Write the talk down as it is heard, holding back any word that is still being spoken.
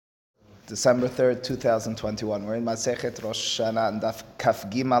December 3rd, 2021. We're in Masechet Rosh Hashanah and Daf Kaf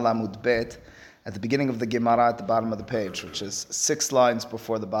Gimal Amud Bet at the beginning of the Gemara at the bottom of the page, which is 6 lines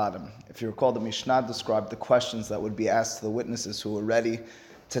before the bottom. If you recall, the Mishnah described the questions that would be asked to the witnesses who were ready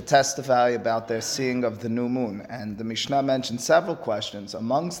to testify about their seeing of the new moon. And the Mishnah mentioned several questions,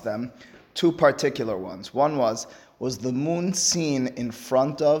 amongst them 2 particular ones. One was the moon seen in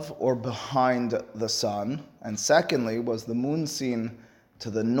front of or behind the sun? And secondly, was the moon seen to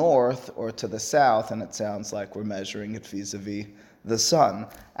the north or to the south? And it sounds like we're measuring it vis-a-vis the sun.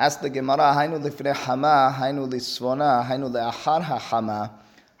 Ask the Gemara, Hainu lifnei hama, Hainu lisvona, Hainu le'achar ha'hama,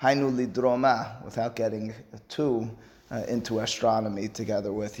 Hainu lidroma, without getting too into astronomy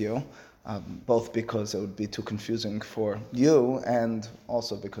together with you. Both because it would be too confusing for you and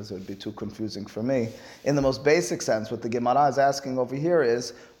also because it would be too confusing for me. In the most basic sense, what the Gemara is asking over here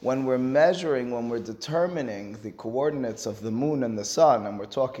is when we're determining the coordinates of the moon and the sun, and we're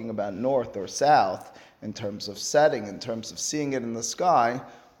talking about north or south in terms of setting, in terms of seeing it in the sky,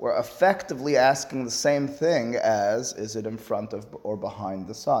 we're effectively asking the same thing as, is it in front of or behind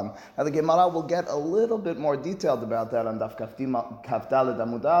the sun? Now the Gemara will get a little bit more detailed about that on Daf Kaf Daled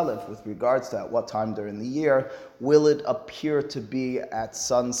Amud Aleph with regards to at what time during the year will it appear to be at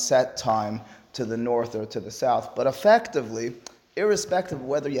sunset time to the north or to the south. But effectively, irrespective of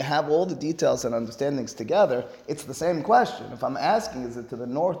whether you have all the details and understandings together, it's the same question. If I'm asking, is it to the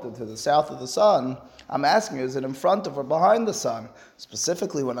north or to the south of the sun, I'm asking, is it in front of or behind the sun?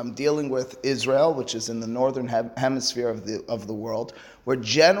 Specifically, when I'm dealing with Israel, which is in the northern hemisphere of the world, we're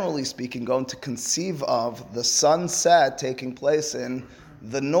generally speaking going to conceive of the sunset taking place in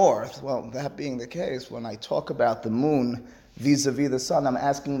the north. Well, that being the case, when I talk about the moon vis-a-vis the sun, I'm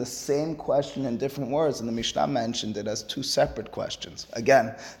asking the same question in different words, and the Mishnah mentioned it as 2 separate questions.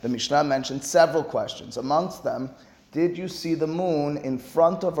 Again, the Mishnah mentioned several questions. Amongst them, did you see the moon in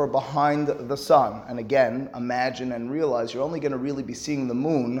front of or behind the sun? And again, imagine and realize you're only going to really be seeing the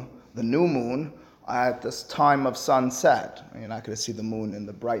moon, the new moon, at this time of sunset. You're not going to see the moon in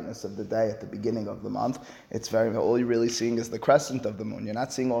the brightness of the day at the beginning of the month. All you're really seeing is the crescent of the moon. You're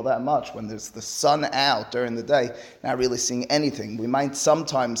not seeing all that much. When there's the sun out during the day, not really seeing anything. We might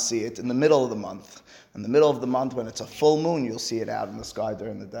sometimes see it in the middle of the month. In the middle of the month, when it's a full moon, you'll see it out in the sky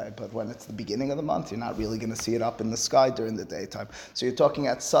during the day. But when it's the beginning of the month, you're not really going to see it up in the sky during the daytime. So you're talking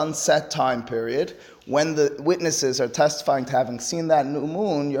at sunset time period. When the witnesses are testifying to having seen that new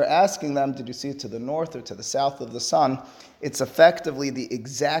moon, you're asking them, did you see it to the north or to the south of the sun? It's effectively the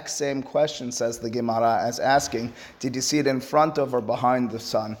exact same question, says the Gemara, as asking, did you see it in front of or behind the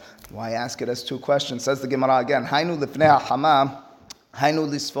sun? Why ask it as 2 questions? Says the Gemara again, Hainu lifnei hama, Hainu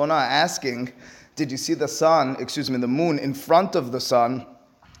lisvona, asking, did you see the moon in front of the sun,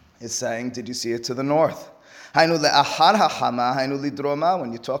 is saying, did you see it to the north? Hainu le'achar ha'hama, hainu lidroma,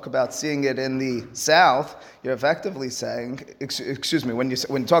 when you talk about seeing it in the south, you're effectively saying, when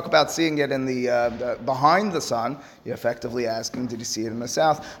you talk about seeing it in the behind the sun, you're effectively asking, did you see it in the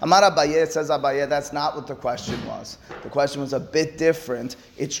south? Amar Abaye, says Abaye, that's not what the question was. The question was a bit different.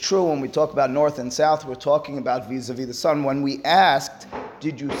 It's true when we talk about north and south, we're talking about vis-a-vis the sun. When we asked,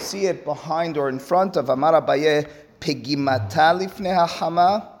 did you see it behind or in front of? Amar Abaye, pegimata lifnei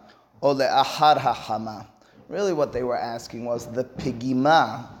ha'hama or le'achar ha'hama? Really what they were asking was the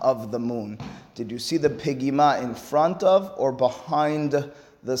pegima of the moon. Did you see the pegima in front of or behind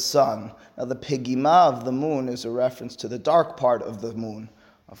the sun? Now the pegima of the moon is a reference to the dark part of the moon.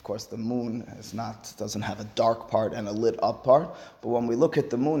 Of course, the moon doesn't have a dark part and a lit up part. But when we look at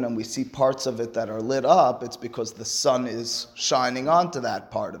the moon and we see parts of it that are lit up, it's because the sun is shining onto that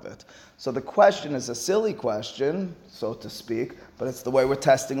part of it. So the question is a silly question, so to speak, but it's the way we're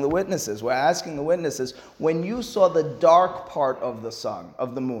testing the witnesses. We're asking the witnesses, when you saw the dark part of the sun,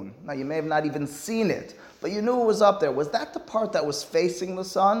 of the moon, now you may have not even seen it, but you knew it was up there. Was that the part that was facing the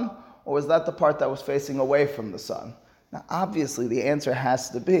sun, or was that the part that was facing away from the sun? Now, obviously, the answer has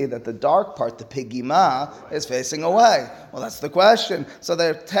to be that the dark part, the pegima, is facing away. Well, that's the question. So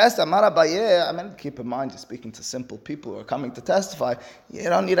the test, Amar Abaye, keep in mind, you're speaking to simple people who are coming to testify. You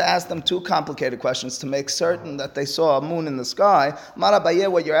don't need to ask them 2 complicated questions to make certain that they saw a moon in the sky. Amar Abaye,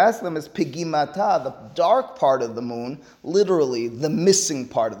 what you're asking them is pegimata, the dark part of the moon, literally the missing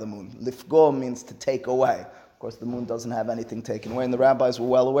part of the moon. Lifgo means to take away. Of course, the moon doesn't have anything taken away, and the rabbis were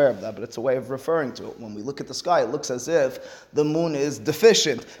well aware of that, but it's a way of referring to it. When we look at the sky, it looks as if the moon is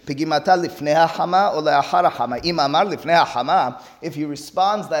deficient. If he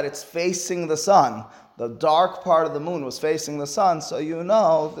responds that it's facing the sun, the dark part of the moon was facing the sun, so you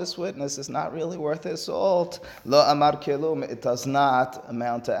know this witness is not really worth his salt. Lo amar kelum, it does not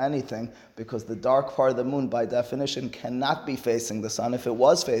amount to anything. because the dark part of the moon, by definition, cannot be facing the sun. If it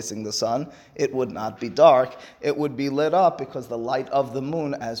was facing the sun, it would not be dark. It would be lit up, because the light of the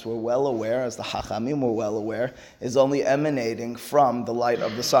moon, as we're well aware, as the Chachamim were well aware, is only emanating from the light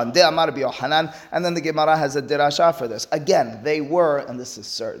of the sun. De Amar Rabbi Yochanan, and then the Gemara has a dirasha for this. Again, they were, and this is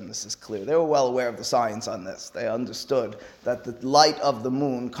certain, this is clear, they were well aware of the science on this. They understood that the light of the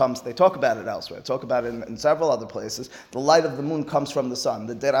moon comes, they talk about it elsewhere, talk about it in several other places. The light of the moon comes from the sun.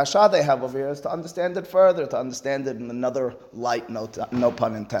 The dirasha they have over here is to understand it further, to understand it in another light, no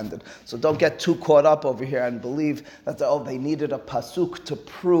pun intended. So don't get too caught up over here and believe that they needed a pasuk to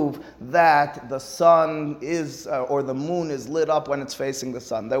prove that the sun is, or the moon is lit up when it's facing the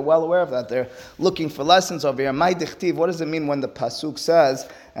sun. They're well aware of that. They're looking for lessons over here. Mai dichtiv, what does it mean when the pasuk says,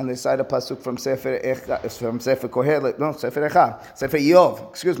 and they cite a pasuk from Sefer Kohelet, no, Sefer Yov,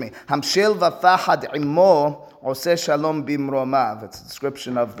 excuse me. Hamshil v'fahad imo oseh shalom bimromav. It's a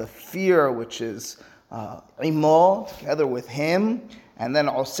description of the fear, which is imo, together with him, and then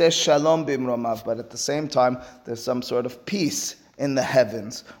oseh shalom bimromav. But at the same time, there's some sort of peace in the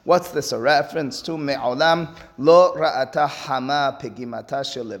heavens. What's this a reference to? Me'olam lo ra'ata hama pigimata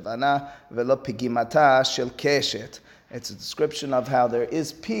shel levana velo pigimata shel keshet. It's a description of how there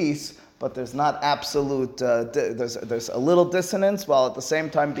is peace, but there's not absolute, there's a little dissonance, while at the same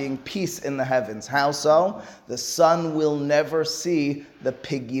time being peace in the heavens. How so? The sun will never see the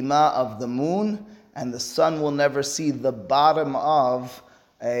pigima of the moon, and the sun will never see the bottom of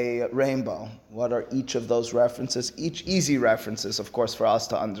a rainbow. What are each of those references? Each easy references, of course, for us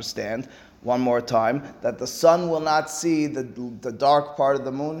to understand. One more time, that the sun will not see the dark part of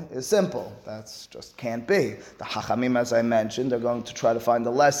the moon is simple. That's just can't be. The Chachamim, as I mentioned, are going to try to find a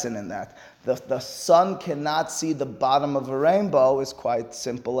lesson in that. The sun cannot see the bottom of a rainbow is quite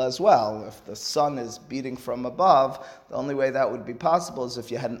simple as well. If the sun is beating from above, the only way that would be possible is if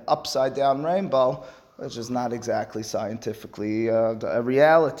you had an upside down rainbow, which is not exactly scientifically a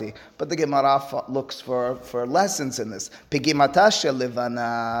reality. But the Gemara looks for lessons in this. Pigimata shel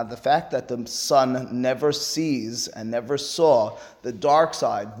levana, the fact that the sun never sees and never saw the dark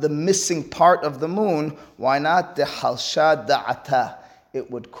side, the missing part of the moon, why not? Dehalsha da'ata.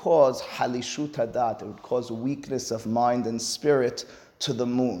 It would cause halishut hadat, it would cause weakness of mind and spirit to the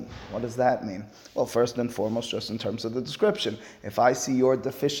moon. What does that mean? Well, first and foremost, just in terms of the description. If I see your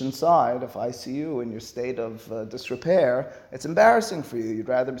deficient side, if I see you in your state of disrepair, it's embarrassing for you. You'd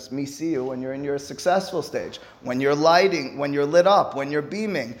rather me see you when you're in your successful stage, when you're lighting, when you're lit up, when you're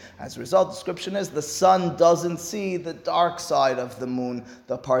beaming. As a result, the description is the sun doesn't see the dark side of the moon,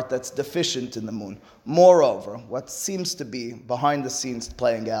 the part that's deficient in the moon. Moreover, what seems to be behind the scenes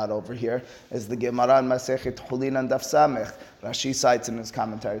playing out over here is the Gemara in Masechet Chulin and Daf Samech. Rashi cites in his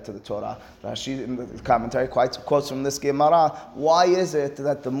commentary to the Torah. Rashi in the commentary quotes from this Gemara. Why is it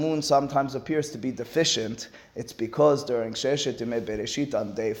that the moon sometimes appears to be deficient? It's because during Sheshet Yemei Bereshit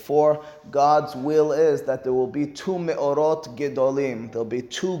on day 4, God's will is that there will be 2 me'orot gedolim. There'll be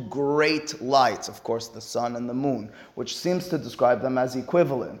 2 great lights, of course, the sun and the moon, which seems to describe them as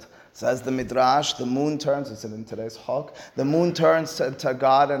equivalent. Says the Midrash, the moon turns, it's in today's Chok, the moon turns to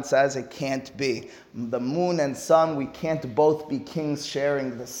God and says it can't be. The moon and sun, we can't both be kings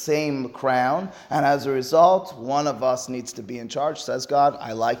sharing the same crown, and as a result, one of us needs to be in charge. Says God,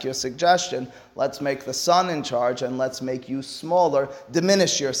 I like your suggestion. Let's make the sun in charge and let's make you smaller,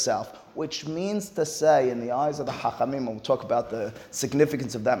 diminish yourself. Which means to say, in the eyes of the Chachamim, we'll talk about the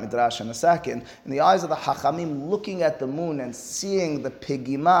significance of that Midrash in a second, in the eyes of the Chachamim, looking at the moon and seeing the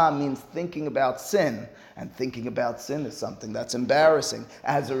pigima means thinking about sin. And thinking about sin is something that's embarrassing.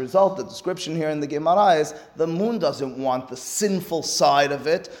 As a result, the description here in the Gemara is the moon doesn't want the sinful side of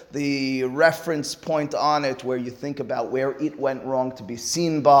it, the reference point on it where you think about where it went wrong to be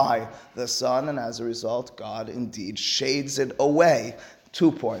seen by the sun, and as a result, God indeed shades it away. 2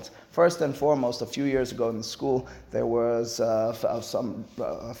 points. First and foremost, a few years ago in the school, there was a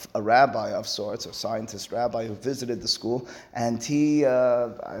rabbi of sorts, a scientist rabbi, who visited the school, and he,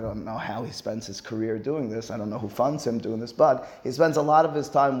 I don't know how he spends his career doing this, I don't know who funds him doing this, but he spends a lot of his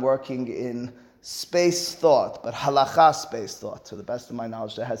time working in space thought, but halacha space thought. To the best of my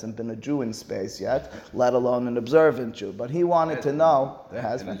knowledge, there hasn't been a Jew in space yet, let alone an observant Jew. But he wanted to know. There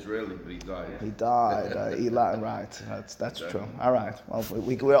has been. Israeli, but he died. He died. Eli, right. That's true. All right. Well,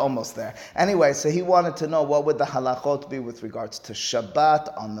 we're almost there. Anyway, so he wanted to know what would the halachot be with regards to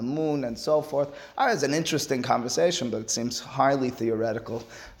Shabbat on the moon and so forth. It's an interesting conversation, but it seems highly theoretical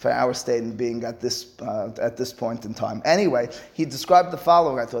for our state and being at this point in time. Anyway, he described the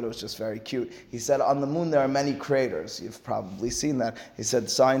following. I thought it was just very cute. He said on the moon there are many craters. You've probably seen that. He said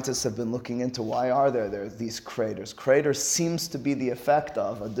scientists have been looking into why are there these craters. Craters seems to be the effect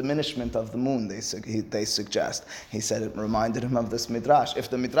of a diminishment of the moon, they suggest. He said it reminded him of this midrash. If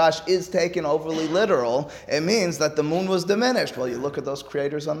the midrash is taken overly literal, it means that the moon was diminished. Well, you look at those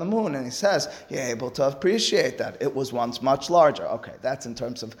craters on the moon, and he says, you're able to appreciate that. It was once much larger. Okay, that's in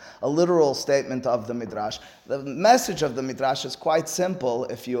terms of a literal statement of the midrash. The message of the midrash is quite simple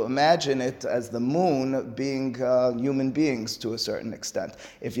if you imagine it as the moon being human beings to a certain extent.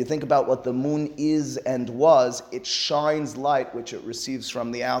 If you think about what the moon is and was, it shines light which it receives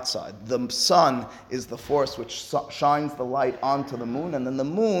from the outside. The sun is the force which shines the light onto the moon, and then the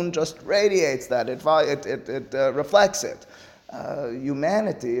moon just radiates that. It reflects it.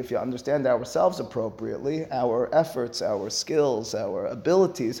 Humanity, if you understand ourselves appropriately, our efforts, our skills, our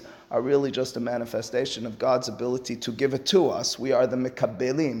abilities are really just a manifestation of God's ability to give it to us. We are the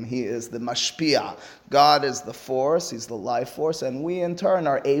mikabelim. He is the mashpia. God is the force. He's the life force. And we, in turn,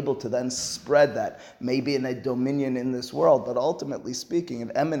 are able to then spread that, maybe in a dominion in this world, but ultimately speaking,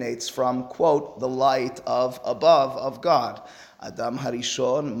 it emanates from, quote, the light of above, of God. Adam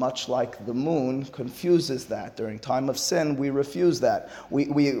Harishon, much like the moon, confuses that. During time of sin, we refuse that. We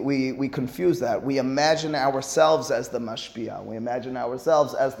confuse that. We imagine ourselves as the mashpia. We imagine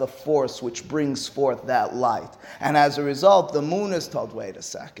ourselves as the force which brings forth that light. And as a result, the moon is told, wait a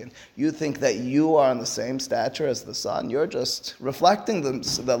second, you think that you are on the same stature as the sun? You're just reflecting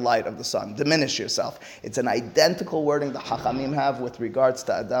the light of the sun. Diminish yourself. It's an identical wording the Chachamim have with regards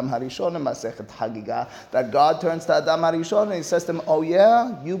to Adam Harishon and Masechet Hagigah, that God turns to Adam Harishon and he says to him, oh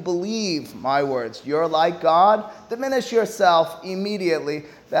yeah, you believe my words. You're like God. Diminish yourself immediately.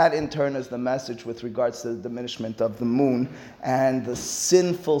 That in turn is the message with regards to the diminishment of the moon and the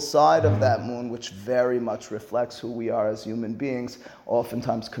sinful side of that moon, which very much reflects who we are as human beings,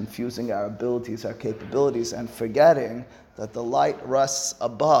 oftentimes confusing our abilities, our capabilities, and forgetting that the light rests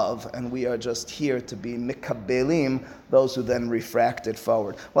above, and we are just here to be mikabelim, those who then refract it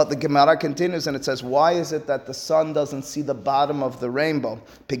forward. Well, the Gemara continues, and it says, why is it that the sun doesn't see the bottom of the rainbow?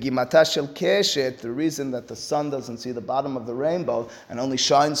 Pigimata shel keshet, the reason that the sun doesn't see the bottom of the rainbow and only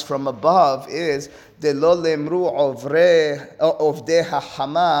shines from above is delo lemru ovdei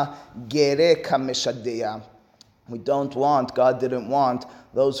hachama gere kameshadeya. We don't want, God didn't want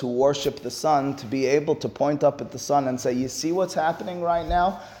those who worship the sun to be able to point up at the sun and say, you see what's happening right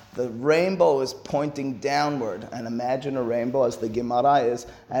now? The rainbow is pointing downward, and imagine a rainbow, as the Gemara is,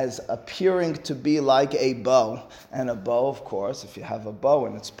 as appearing to be like a bow. And a bow, of course, if you have a bow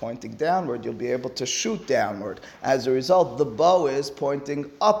and it's pointing downward, you'll be able to shoot downward. As a result, the bow is pointing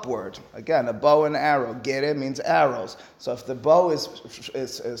upward. Again, a bow and arrow. Gere means arrows. So if the bow is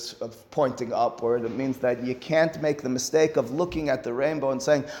pointing upward, it means that you can't make the mistake of looking at the rainbow and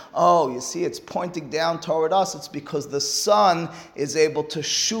saying, oh, you see, it's pointing down toward us. It's because the sun is able to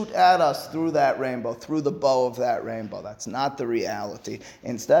shoot at us through that rainbow, through the bow of that rainbow. That's not the reality.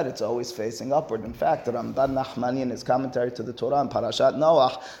 Instead, it's always facing upward. In fact, Ramban Nachmani in his commentary to the Torah in Parashat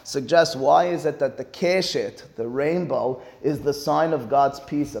Noach suggests why is it that the keshet, the rainbow, is the sign of God's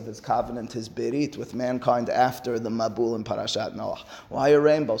peace, of his covenant, his berit with mankind after the Mabul in Parashat Noach. Why a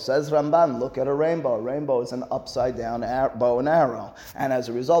rainbow? Says Ramban, look at a rainbow. A rainbow is an upside down bow and arrow. And as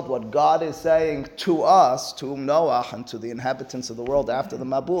a result, what God is saying to us, to Noach and to the inhabitants of the world after the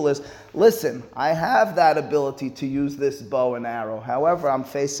Mabul is, listen, I have that ability to use this bow and arrow. However, I'm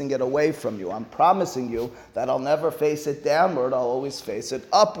facing it away from you. I'm promising you that I'll never face it downward. I'll always face it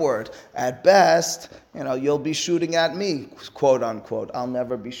upward. At best, you'll be shooting at me, quote unquote. I'll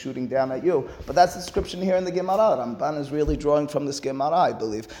never be shooting down at you. But that's the description here in the Gemara. Ramban is really drawing from this Gemara, I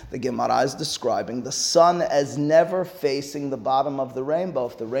believe. The Gemara is describing the sun as never facing the bottom of the rainbow.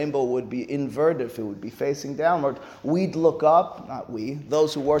 If the rainbow would be inverted, if it would be facing downward, we'd look up, not we,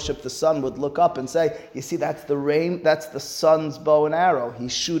 those who worship the sun would look up and say, you see, that's the sun's bow and arrow.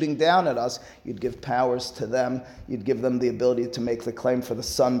 He's shooting down at us. You'd give powers to them. You'd give them the ability to make the claim for the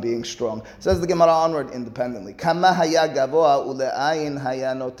sun being strong. Says the Gemara onward independently. Right?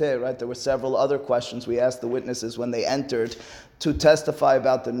 There were several other questions we asked the witnesses when they entered to testify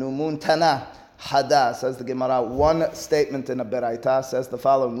about the new moon. Tana. Hada, says the Gemara, one statement in a Beraita says the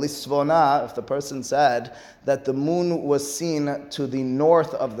following, Lisvona, if the person said that the moon was seen to the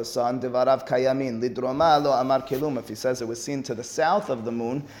north of the sun, Devarav Kayamin, Lidroma lo Amar Kelum, if he says it was seen to the south of the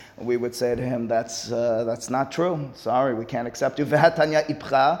moon, we would say to him, that's not true. Sorry, we can't accept you. Vehatanya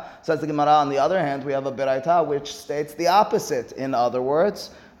Ipcha, says the Gemara, on the other hand, we have a Beraita which states the opposite. In other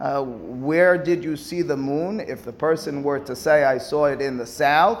words, where did you see the moon? If the person were to say, I saw it in the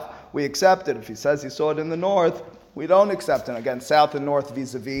south, we accept it. If he says he saw it in the north, we don't accept it. Again, south and north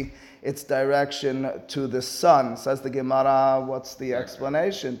vis-a-vis its direction to the sun. Says the Gemara, what's the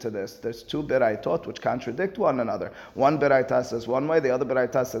explanation to this? There's two beraitot which contradict one another. One beraita says one way, the other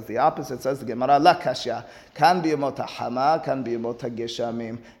beraita says the opposite. Says the Gemara, la kashya, can be yomot hama, can be yomot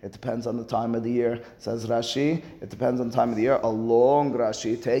geshamim. It depends on the time of the year. Says Rashi, it depends on the time of the year. A long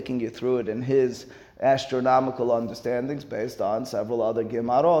Rashi, taking you through it in his astronomical understandings based on several other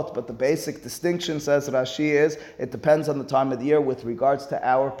Gemarot, but the basic distinction, says Rashi, is it depends on the time of the year with regards to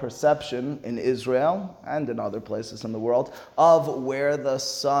our perception in Israel and in other places in the world of where the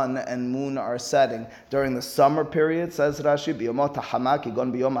sun and moon are setting. During the summer period, says Rashi, biyomot hama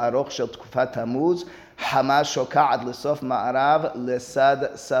kigon biyom aroch shel tkufat Tammuz, hama shoka'ad l'sof ma'arav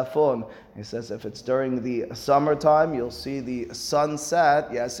l'sad safon. He says if it's during the summertime, you'll see the sunset,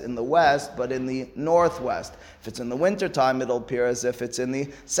 yes, in the west, but in the northwest. If it's in the wintertime, it'll appear as if it's in the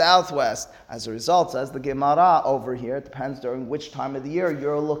southwest. As a result, says the Gemara over here, it depends during which time of the year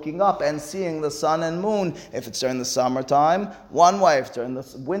you're looking up and seeing the sun and moon. If it's during the summertime, one way. If it's during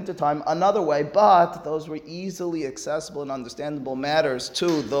the wintertime, another way. But those were easily accessible and understandable matters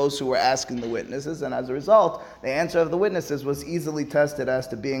to those who were asking the witnesses. And as a result, the answer of the witnesses was easily tested as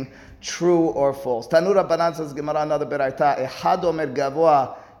to being true or false. Tanura Banan, says Gemara, another beraita, Ehad omer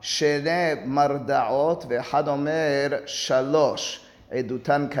gavoa shene mardaot ve'ehad omer shalosh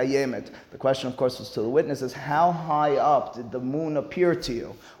edutan kayemet. The question, of course, was to the witnesses, how high up did the moon appear to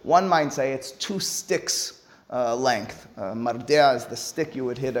you? One might say it's 2 sticks length. Mardea is the stick you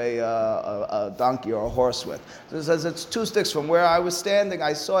would hit a donkey or a horse with. So it says it's 2 sticks. From where I was standing,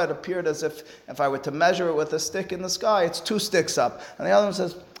 I saw it appeared as if I were to measure it with a stick in the sky, it's 2 sticks up. And the other one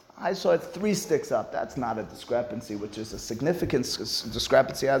says, I saw it 3 sticks up. That's not a discrepancy, which is a significant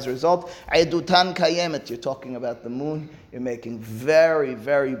discrepancy as a result. Edutan kayemet, you're talking about the moon. You're making very,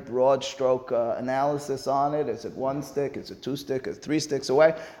 very broad stroke analysis on it. Is it 1 stick? Is it 2 sticks? Is it 3 sticks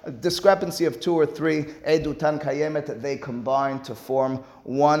away? A discrepancy of 2 or 3. Edutan kayemet, they combine to form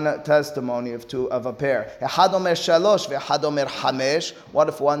one testimony of a pair. Ehad omer shalosh ve'ehad omer hamesh. What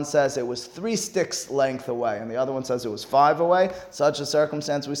if one says it was 3 sticks length away and the other one says it was 5 away? Such a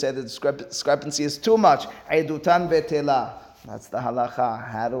circumstance, we say the discrepancy is too much. Edutan betela. That's the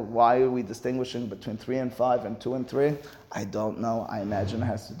halacha. Why are we distinguishing between 3 and 5 and 2 and 3? I don't know. I imagine it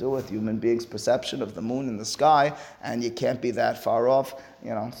has to do with human beings' perception of the moon in the sky, and you can't be that far off.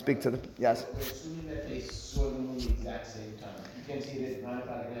 Speak to the... Yes? We're assuming that they saw the moon the exact same time. You can't see it at 9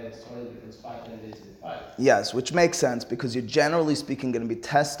 o'clock at night, it's totally different spot than it is at 5. Yes, which makes sense, because you're generally speaking going to be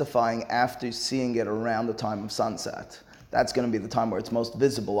testifying after seeing it around the time of sunset. That's going to be the time where it's most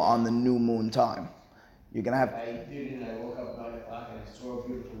visible on the new moon time. You're going to have... I did, and I woke up at 9 o'clock and I saw a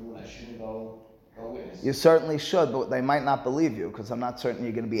beautiful moon. I shouldn't go witness. You certainly should, but they might not believe you, because I'm not certain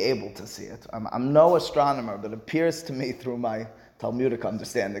you're going to be able to see it. I'm no astronomer, but it appears to me through my Talmudic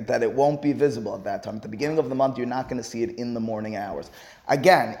understanding that it won't be visible at that time. At the beginning of the month, you're not going to see it in the morning hours.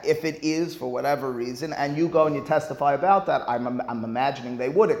 Again, if it is for whatever reason, and you go and you testify about that, I'm imagining they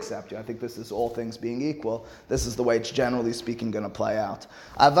would accept you. I think this is all things being equal. This is the way it's generally speaking going to play out.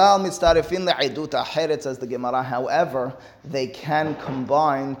 Aval mitztarefin le'edut aheret, says the Gemara. However, they can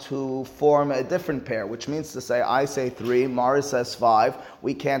combine to form a different pair, which means to say, I say 3, Morris says 5.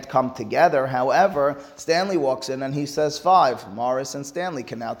 We can't come together. However, Stanley walks in and he says 5. Morris and Stanley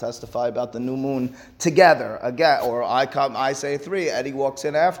can now testify about the new moon together again. Or I say 3. Eddie walks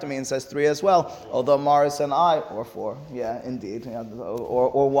in after me and says 3 as well. Although Morris and I, or 4, yeah, indeed,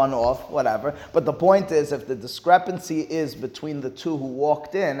 or 1 off, whatever. But the point is, if the discrepancy is between the 2 who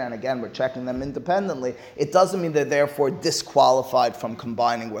walked in, and again, we're checking them independently, it doesn't mean they're therefore disqualified from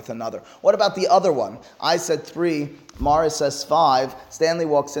combining with another. What about the other one? I said 3, Morris says 5, Stanley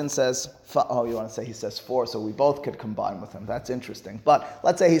walks in, says 5. Oh, you want to say he says 4, so we both could combine with him. That's interesting. But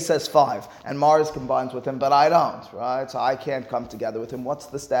let's say he says 5, and Morris combines with him, but I don't, right? So I can't come together with him. What's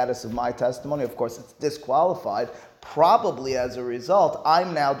the status of my testimony? Of course, it's disqualified. Probably as a result,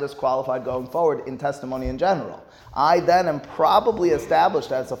 I'm now disqualified going forward in testimony in general. I then am probably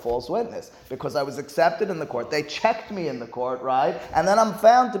established as a false witness because I was accepted in the court. They checked me in the court, right? And then I'm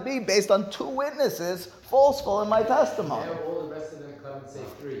found to be, based on 2 witnesses, falseful in my testimony. Now all the rest of them come and say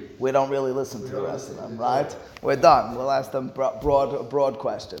 3. We don't really listen to the rest of them, right? We're done. We'll ask them broad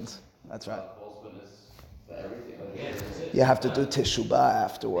questions. That's right. False witness for everything. Again, You have to do teshubah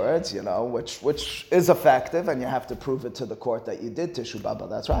afterwards, which is effective, and you have to prove it to the court that you did teshubah. But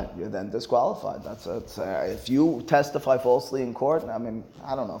that's right, you're then disqualified. If you testify falsely in court, I mean,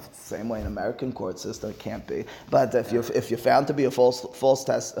 I don't know if it's the same way in American court system. It can't be. But if you're found to be a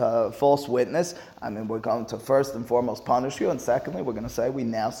false witness, I mean, we're going to first and foremost punish you, and secondly, we're going to say we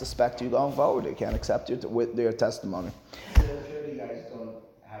now suspect you going forward. You can't accept your testimony. The 30 guys don't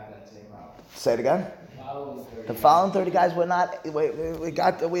have that same problem. Say it again. The following 30 guys were not.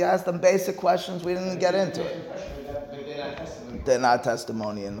 We asked them basic questions. We didn't get into it. They're not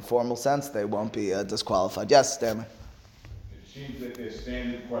testimony in the formal sense. They won't be disqualified. Yes, Stanley. It seems that they're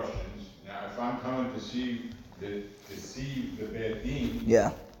standard questions. Now, if I'm coming to see the bad dean,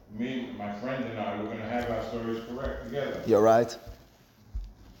 Yeah. me, my friend, and I, we're going to have our stories correct together. You're right.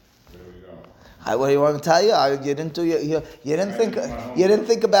 There we go. What do you want me to tell you? You didn't do you didn't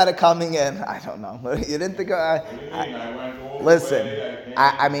think about it coming in. I don't know. You didn't think. What do you mean? I went all the Listen, way.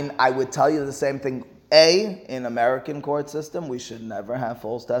 I mean, I would tell you the same thing. In American court system, we should never have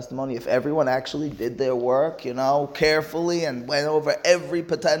false testimony. If everyone actually did their work, carefully and went over every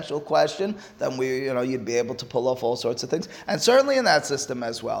potential question, then you'd be able to pull off all sorts of things. And certainly in that system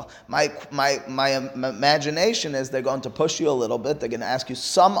as well. My imagination is they're going to push you a little bit. They're going to ask you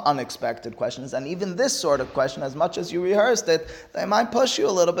some unexpected questions. And even this sort of question, as much as you rehearsed it, they might push you a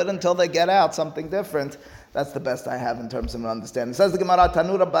little bit until they get out something different. That's the best I have in terms of an understanding. It says the Gemara,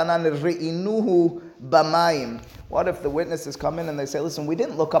 Tanura banan ri'inuhu bamayim. What if the witnesses come in and they say, listen, we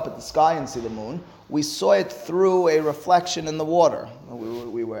didn't look up at the sky and see the moon. We saw it through a reflection in the water.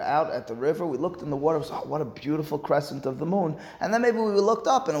 We were out at the river. We looked in the water. What a beautiful crescent of the moon. And then maybe we looked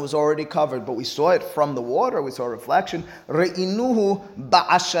up and it was already covered. But we saw it from the water. We saw a reflection. Ri'inuhu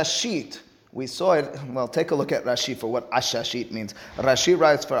ba'ashashit. We saw it. Well, take a look at Rashi for what ashashit means. Rashi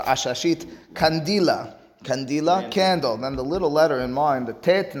writes for ashashit, kandila. Kandila, candle. Then the little letter in mine, the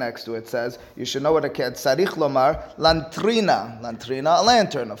tet next to it says, you should know what a ket sarich lomar, lantrina. Lantrina, a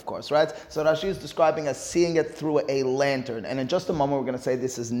lantern, of course, right? So Rashi is describing as seeing it through a lantern. And in just a moment, we're going to say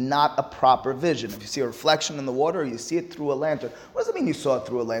this is not a proper vision. If you see a reflection in the water, you see it through a lantern. What does it mean you saw it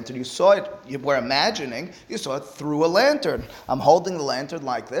through a lantern? You saw it, you were imagining, you saw it through a lantern. I'm holding the lantern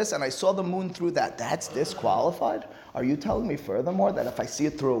like this, and I saw the moon through that. That's disqualified? Are you telling me furthermore that if I see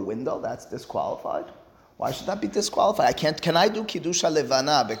it through a window, that's disqualified? Why should that be disqualified? Can I do Kiddusha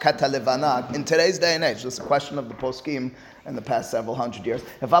Levana, Bekata Levana, in today's day and age? This is a question of the poskim in the past several hundred years.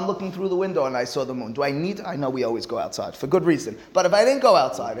 If I'm looking through the window and I saw the moon, I know we always go outside, for good reason. But if I didn't go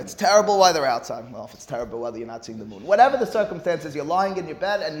outside, it's terrible weather outside. Well, if it's terrible weather, you're not seeing the moon. Whatever the circumstances, you're lying in your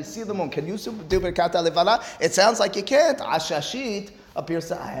bed and you see the moon. Can you do Bekata Levana? It sounds like you can't. Ashashit appears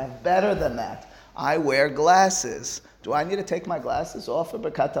to, I have better than that. I wear glasses. Do I need to take my glasses off for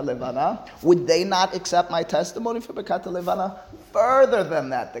Bekata Levana? Would they not accept my testimony for Bekata Levana? Further than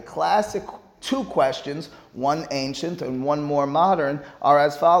that, the classic two questions, one ancient and one more modern, are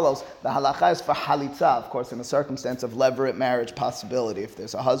as follows. The halacha is for halitza, of course, in a circumstance of levirate marriage possibility. If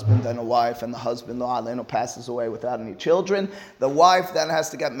there's a husband and a wife, and the husband, lo aleinu, passes away without any children, the wife then has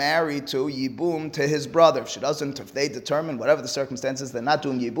to get married to yibum, to his brother. If she doesn't, if they determine, whatever the circumstances, they're not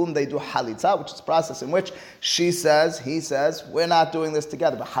doing yibum, they do halitza, which is a process in which he says, we're not doing this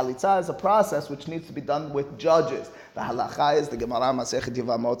together. But halitza is a process which needs to be done with judges. The halacha is, the Gemara Masechet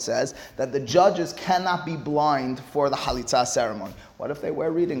Yevamot says, that the judges cannot be blind for the halitza ceremony. What if they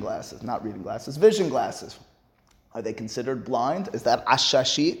wear reading glasses? Not reading glasses, vision glasses. Are they considered blind? Is that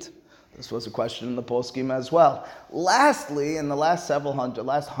ashashit? This was a question in the poskim as well. Lastly, in the last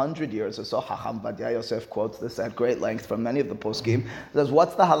 100 years or so, Chacham Vadia Yosef quotes this at great length from many of the poskim. He says,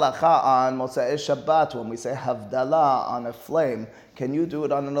 what's the halacha on Mosei Shabbat when we say havdalah on a flame? Can you do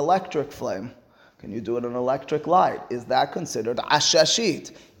it on an electric flame? Can you do it on an electric light? Is that considered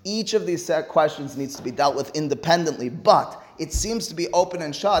ashashit? Each of these set questions needs to be dealt with independently, but it seems to be open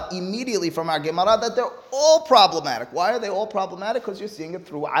and shut immediately from our Gemara that they're all problematic. Why are they all problematic? Because you're seeing it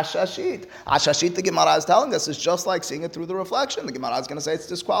through ashashit. Ashashit, the Gemara is telling us, is just like seeing it through the reflection. The Gemara is going to say it's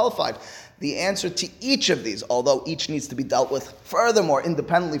disqualified. The answer to each of these, although each needs to be dealt with furthermore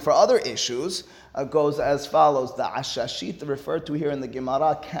independently for other issues, goes as follows. The ashashit referred to here in the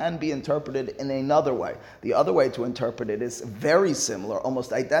Gemara can be interpreted in another way. The other way to interpret it is very similar,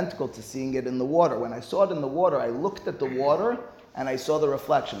 almost identical to seeing it in the water. When I saw it in the water, I looked at the water and I saw the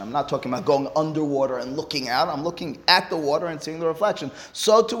reflection. I'm not talking about going underwater and looking out. I'm looking at the water and seeing the reflection.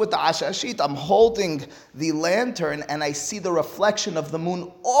 So too with the ashashit, I'm holding the lantern and I see the reflection of the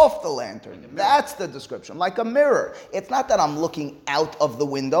moon off the lantern. That's the description, like a mirror. It's not that I'm looking out of the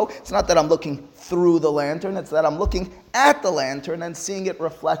window. It's not that I'm looking through the lantern. It's that I'm looking at the lantern and seeing it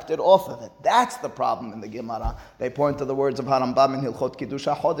reflected off of it. That's the problem in the Gemara. They point to the words of Harambam in Hilchot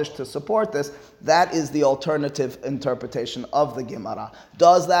Kiddusha Chodesh to support this. That is the alternative interpretation of the Gemara.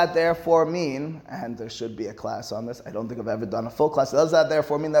 Does that therefore mean, and there should be a class on this, I don't think I've ever done a full class, does that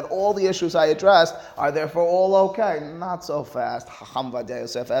therefore mean that all the issues I addressed are therefore all okay? Not so fast. Chacham Vadia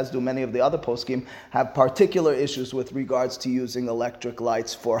Yosef, as do many of the other poskim, have particular issues with regards to using electric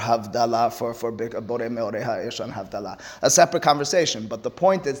lights for Havdalah, for Borei Meorei Ha'esh on Havdalah. A separate conversation, but the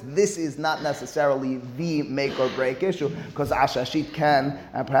point is this is not necessarily the make or break issue, because Ashashit can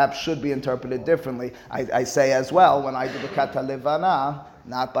and perhaps should be interpreted differently. I say as well, when I do the Kata Levana,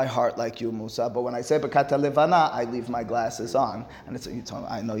 not by heart like you, Musa, but when I say Bekata Levana, I leave my glasses on. And it's, you told me,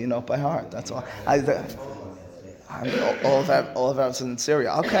 I know you know it by heart, that's all. All of us in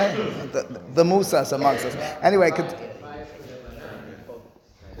Syria. Okay, the Musas amongst us. Anyway,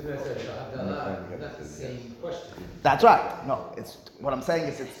 that's right. No, it's what I'm saying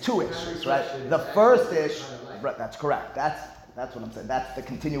is it's two issues, right? The first issue, right, that's correct. That's what I'm saying. That's the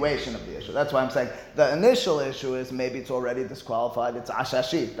continuation of the issue. That's why I'm saying the initial issue is maybe it's already disqualified. It's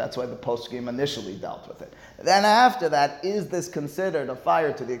ashashit. That's why the poskim initially dealt with it. Then after that, is this considered a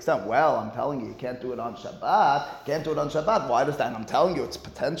fire to the extent, well, I'm telling you can't do it on Shabbat. Can't do it on Shabbat. Why does that? And I'm telling you it's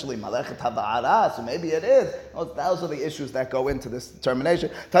potentially malechet hava'ara, so maybe it is. Those are the issues that go into this determination.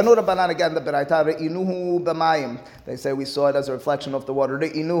 Tanur Rabbanan, again, the Beraita, re'inuhu b'mayim. They say we saw it as a reflection of the water.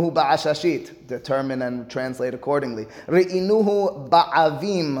 Re'inuhu ba'ashashit. Determine and translate accordingly. Re'inuhu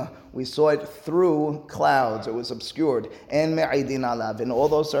ba'avim. We saw it through clouds. It was obscured. And me'idin alav. In all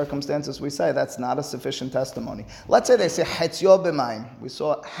those circumstances, we say that's not a sufficient testimony. Let's say they say hetzyo b'mayim. We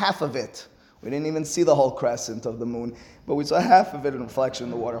saw half of it. We didn't even see the whole crescent of the moon, but we saw half of it in reflection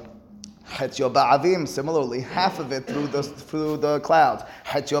in the water. Hetzyo ba'avim. Similarly, half of it through the clouds.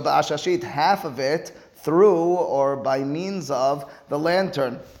 Hetzyo ba'ashashit. Half of it through or by means of the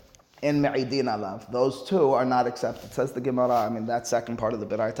lantern. In me'idin alav. Those two are not accepted. Says the Gemara. I mean, that second part of the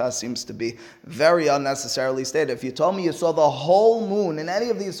Beraita seems to be very unnecessarily stated. If you told me you saw the whole moon in any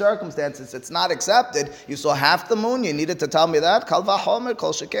of these circumstances, it's not accepted. You saw half the moon, you needed to tell me that. Kal v'chomer,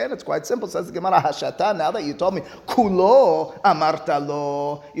 kol sheken. It's quite simple. Says the Gemara. Hashata. Now that you told me kulo amarta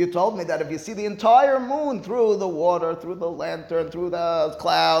lo, you told me that if you see the entire moon through the water, through the lantern, through the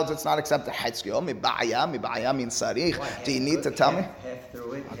clouds, it's not accepted. Hetzyo mibaya means sarich. Do you need to tell me?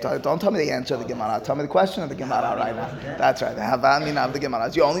 Don't tell me the answer of the Gemara. Tell me the question of the Gemara right now. That's right. The Havamina of the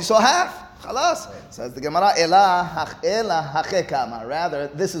Gemara. You only saw half. Chalas. Says the Gemara. Ela hachekama. Rather,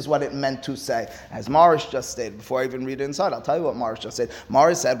 this is what it meant to say. As Marish just stated, before I even read it inside, I'll tell you what Marish just said.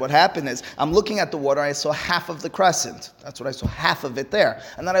 Marish said, what happened is, I'm looking at the water, I saw half of the crescent. That's what I saw, half of it there.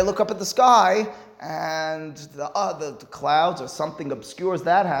 And then I look up at the sky, and the clouds or something obscures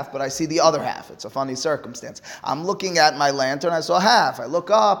that half, but I see the other half. It's a funny circumstance. I'm looking at my lantern, I saw half. I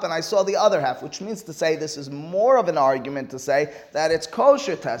look up and I saw the other half, which means to say this is more of an argument to say that it's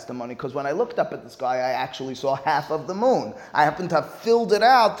kosher testimony, because when I looked up at the sky, I actually saw half of the moon. I happen to have filled it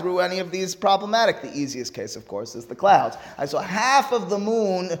out through any of these problematic. The easiest case, of course, is the clouds. I saw half of the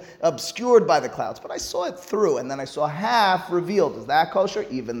moon obscured by the clouds, but I saw it through, and then I saw half revealed. Is that kosher?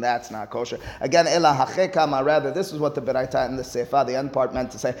 Even that's not kosher. Again, ela hachekama, rather, this is what the Beraita in the Sefer, the end part, meant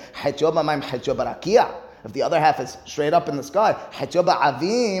to say, hetzyo b'mayim, hetzyo barakia. If the other half is straight up in the sky, hetzyo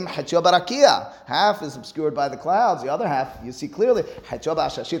ba'avim, hetzyo barakia. Half is obscured by the clouds, the other half you see clearly. Hetzyo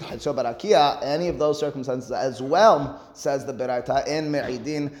ba'ashashit, hetzyo barakia. Any of those circumstances as well, says the Beraita, in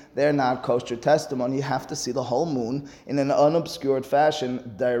me'idin, they're not kosher testimony. You have to see the whole moon in an unobscured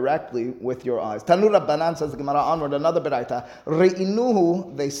fashion directly with your eyes. Tanur Rabbanan, says the Gemara onward, another Beraita.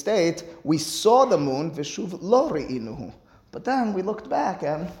 Re'inuhu, they state, we saw the moon, vishuv lo re'inuhu. But then we looked back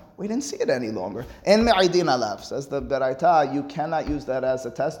and we didn't see it any longer. In me'idin alav, says the Beraita, you cannot use that as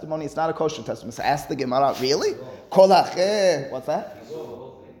a testimony. It's not a kosher testimony. So ask the Gemara, really? Kol hacheh, what's that?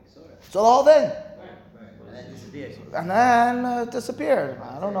 So the whole thing. And then disappeared. And then it disappeared.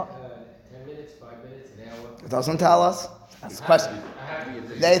 I don't know. 10 minutes, 5 minutes, an hour. It doesn't tell us. That's the question.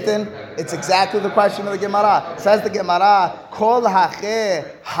 Nathan, it's exactly the question of the Gemara. Says the Gemara, Kol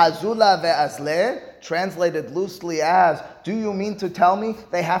hacheh hazula ve'azleh, translated loosely as, do you mean to tell me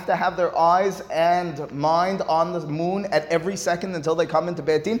they have to have their eyes and mind on the moon at every second until they come into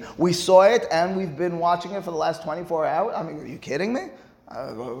Beit Din? We saw it and we've been watching it for the last 24 hours. I mean, are you kidding me?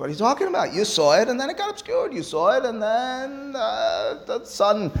 What are you talking about? You saw it and then it got obscured. You saw it and then the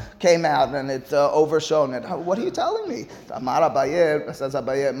sun came out and it overshone it. What are you telling me? Amar Abaye, says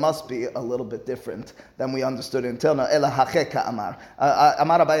Abaye, it must be a little bit different than we understood until now. Ela hacheka amar.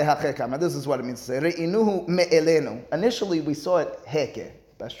 Amar Abaye hacheka amar. This is what it means to say. Re'inuhu me'elenu. Initially we saw it heke.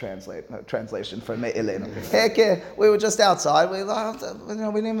 best translation for me'ilenu. Heke, we were just outside. We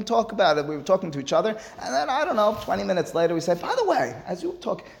didn't even talk about it. We were talking to each other, and then I don't know, 20 minutes later, we said, by the way, as you were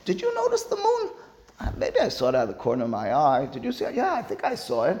talking, did you notice the moon? Maybe I saw it out of the corner of my eye. Did you see it? Yeah, I think I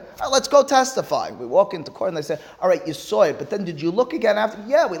saw it. All right, let's go testify. We walk into court and they say, all right, you saw it, but then did you look again after?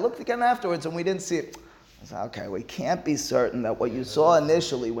 Yeah, we looked again afterwards and we didn't see it. I said, okay, we can't be certain that what you saw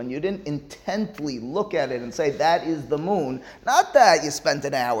initially, when you didn't intently look at it and say that is the moon, not that you spent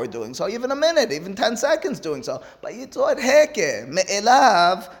an hour doing so, even a minute, even 10 seconds doing so, but you saw it, heke,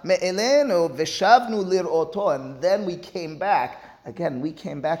 me'elav, me'elenu, v'shavnu lir'oto, and then we came back. Again, we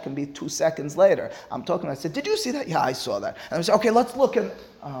came back and be 2 seconds later. I'm talking, I said, did you see that? Yeah, I saw that. And I said, okay, let's look. And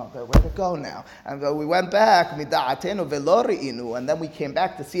where'd it go now? And we went back, mida'atenu velo ri'inu, and then we came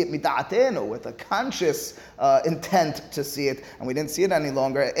back to see it mida'atenu, with a conscious intent to see it, and we didn't see it any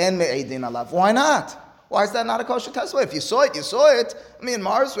longer. En me'edin alav. Why not? Why is that not a kosher testimony? If you saw it, you saw it. I mean,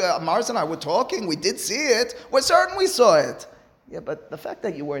 Mars and I were talking, we did see it. We're certain we saw it. Yeah, but the fact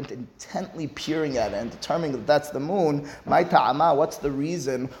that you weren't intently peering at it and determining that that's the moon, my ta'ama, what's the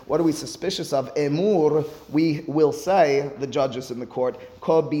reason? What are we suspicious of? Emur, we will say, the judges in the court,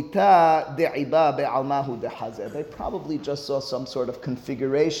 kobita de'iba be'almahu dehazeh. They probably just saw some sort of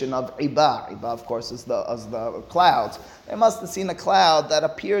configuration of iba. Iba, of course, is the clouds. They must have seen a cloud that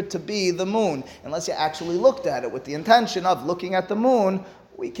appeared to be the moon. Unless you actually looked at it with the intention of looking at the moon,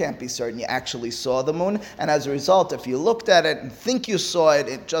 we can't be certain you actually saw the moon. And as a result, if you looked at it and think you saw it,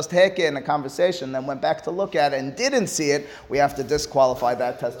 it just heke in a conversation, then went back to look at it and didn't see it, we have to disqualify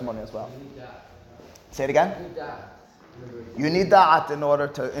that testimony as well. Say it again? You need da'at in order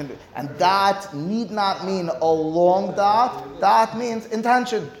to, and da'at need not mean a long da'at. Da'at means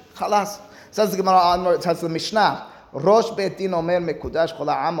intention. Khalas. Says the Gemara, it says the Mishnah. Rosh Beit Din omer mekudash kol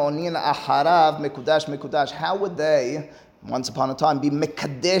ha'am onin acharav mekudash. How would they, once upon a time, be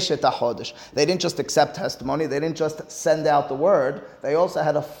mekadesh et hachodesh? They didn't just accept testimony, they didn't just send out the word, they also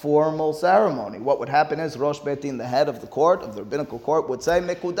had a formal ceremony. What would happen is Rosh Beit Din, the head of the court, of the rabbinical court, would say,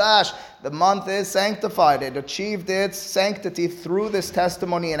 mekudash, the month is sanctified, it achieved its sanctity through this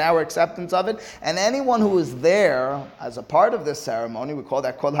testimony and our acceptance of it, and anyone who was there as a part of this ceremony, we call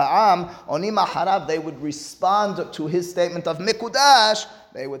that kol ha'am, onim aharav, they would respond to his statement of mekudash,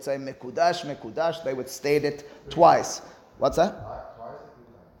 they would say mekudash, mekudash, they would state it twice. What's that?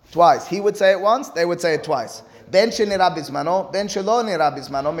 Twice. He would say it once, they would say it twice. Ben shenira bizmano, ben shelo nira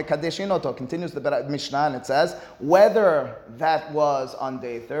bizmano, mekadeshin oto. Continues the Mishnah and it says, whether that was on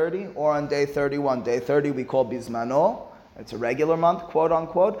day 30 or on day 31. Day 30 we call bizmano, it's a regular month, quote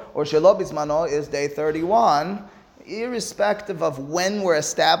unquote, or shelo bizmano is day 31. Irrespective of when we're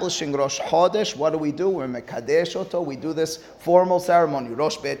establishing Rosh Chodesh, what do? We're Mekadesh Oto. We do this formal ceremony.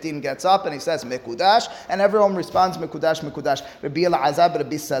 Rosh Beit Din gets up and he says Mekudash, and everyone responds Mekudash, Mekudash. Rabbi Elazar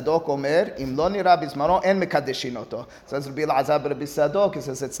Rabbi Sadok Omer, Im lo nira bizmano en Mekadeshin Oto. Says Rabbi Elazar Rabbi Sadok, he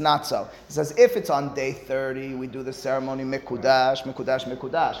says it's not so. He says if it's on day 30, we do the ceremony Mekudash, Mekudash,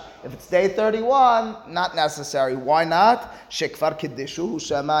 Mekudash. If it's day 31, not necessary. Why not? Shekvar Kiddishu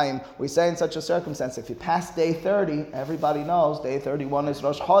Shamayim. We say in such a circumstance, if you pass day 30, everybody knows day 31 is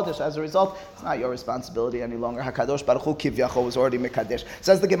Rosh Chodesh. As a result, it's not your responsibility any longer. HaKadosh Baruch Hu Kivyachol was already Mekadesh.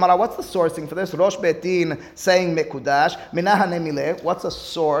 Says the Gemara, what's the sourcing for this? Rosh Beit Din saying Mekudash. Minahanemile. What's a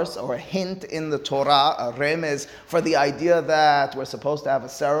source or a hint in the Torah, a remez, for the idea that we're supposed to have a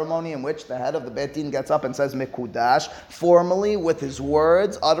ceremony in which the head of the Beit Din gets up and says Mekudash, formally with his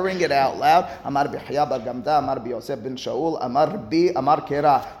words, uttering it out loud. Amar B'Chaya bar Gamda, Amar B'Yosef ben Shaul, Amar Rabbi, Amar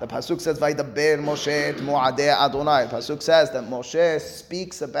Kera. The pasuk says Vaydaber Moshe et Moadei Adonai. Pasuk says that Moshe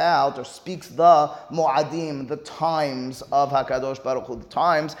speaks about, or speaks the Moadim, the times of HaKadosh Baruch Hu. The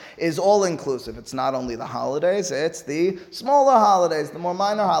times is all inclusive. It's not only the holidays, it's the smaller holidays, the more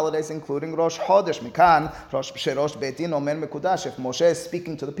minor holidays, including Rosh Chodesh. Mikan, Rosh Beit Din Omer Mekudash. If Moshe is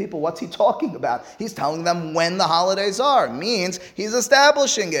speaking to the people, what's he talking about? He's telling them when the holidays are. It means he's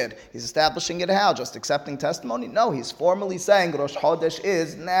establishing it. He's establishing it how? Just accepting testimony? No, he's formally saying Rosh Chodesh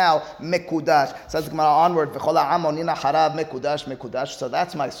is now Mekudash. Says the Gemara onward, so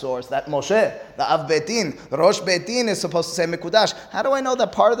that's my source, that Moshe, the Av Beit Din, the Rosh Beit Din is supposed to say Mekudash. How do I know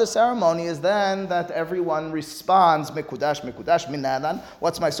that part of the ceremony is then that everyone responds Mekudash, Mekudash, Minadan?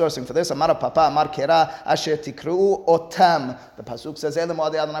 What's my sourcing for this? Amar Papa, Amar Kera, Asher Tikru Otam. The Pasuk says, Ele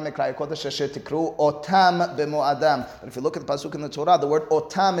Moadei Adonai Mekraya Kodesh, Asher Tikru Otam B'Moadam. But if you look at the Pasuk in the Torah, the word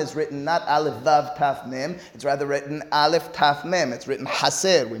Otam is written not Aleph Vav Taf Mem, it's rather written Aleph Taf Mem. It's written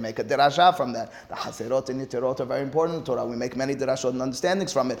Haser. We make a derajah from that. The Haserot and Yiterot are very important in the Torah. We make many derashot and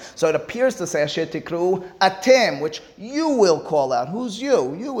understandings from it. So it appears to say Asher Tikru Atem, which you will call out. Who's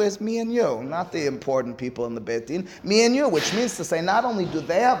you? You is me and you, not the important people in the Beit Din. Me and you, which means to say not only do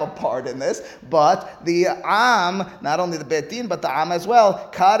they have a part in this, but the Am, not only the Beit Din, but the Am as well.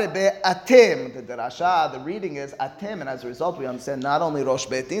 Karebe Atem. The derasha, the reading is Atem, and as a result we understand not only Rosh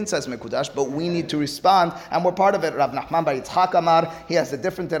Beit Din says Mekudash, but we need to respond, and we're part of it. Rav Nachman bar Yitzchak Amar, he has a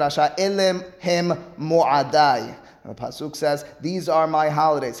different derasha, Elim Hem Mu'adai. The pasuk says, "These are my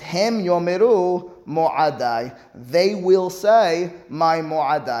holidays." Hem yomeru mo'adai. They will say my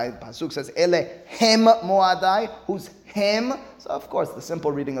mo'adai. The pasuk says, "Ele hem mo'adai." Who's him? So of course the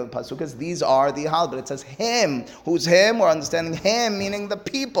simple reading of the pasuk is these are the holidays. But it says him. Who's him? We're understanding him, meaning the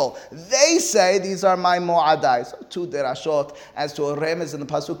people. They say these are my mo'adai. So two derashot as to a remez in the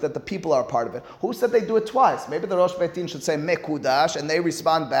pasuk that the people are part of it. Who said they do it twice? Maybe the Rosh Beit Din should say mekudash, and they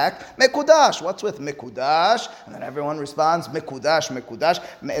respond back mekudash. What's with mekudash? And then everyone responds mekudash, mekudash.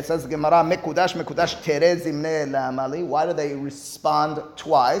 It says Gemara mekudash, mekudash terez imne la'amali. Why do they respond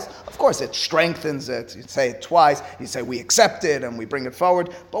twice? Of course, it strengthens it. You say it twice. You say we accept it and we bring it forward.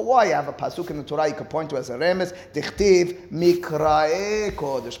 But why? You have a pasuk in the Torah you could point to as a remes. Dichtiv mikra'e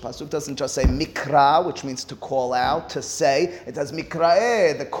kodesh. Pasuk doesn't just say mikra, which means to call out, to say. It says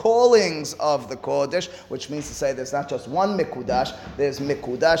mikra'e, the callings of the kodesh, which means to say there's not just one mikudash. There's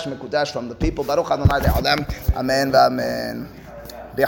mikudash from the people. Baruch Adonai le'olam. Amen v'amen.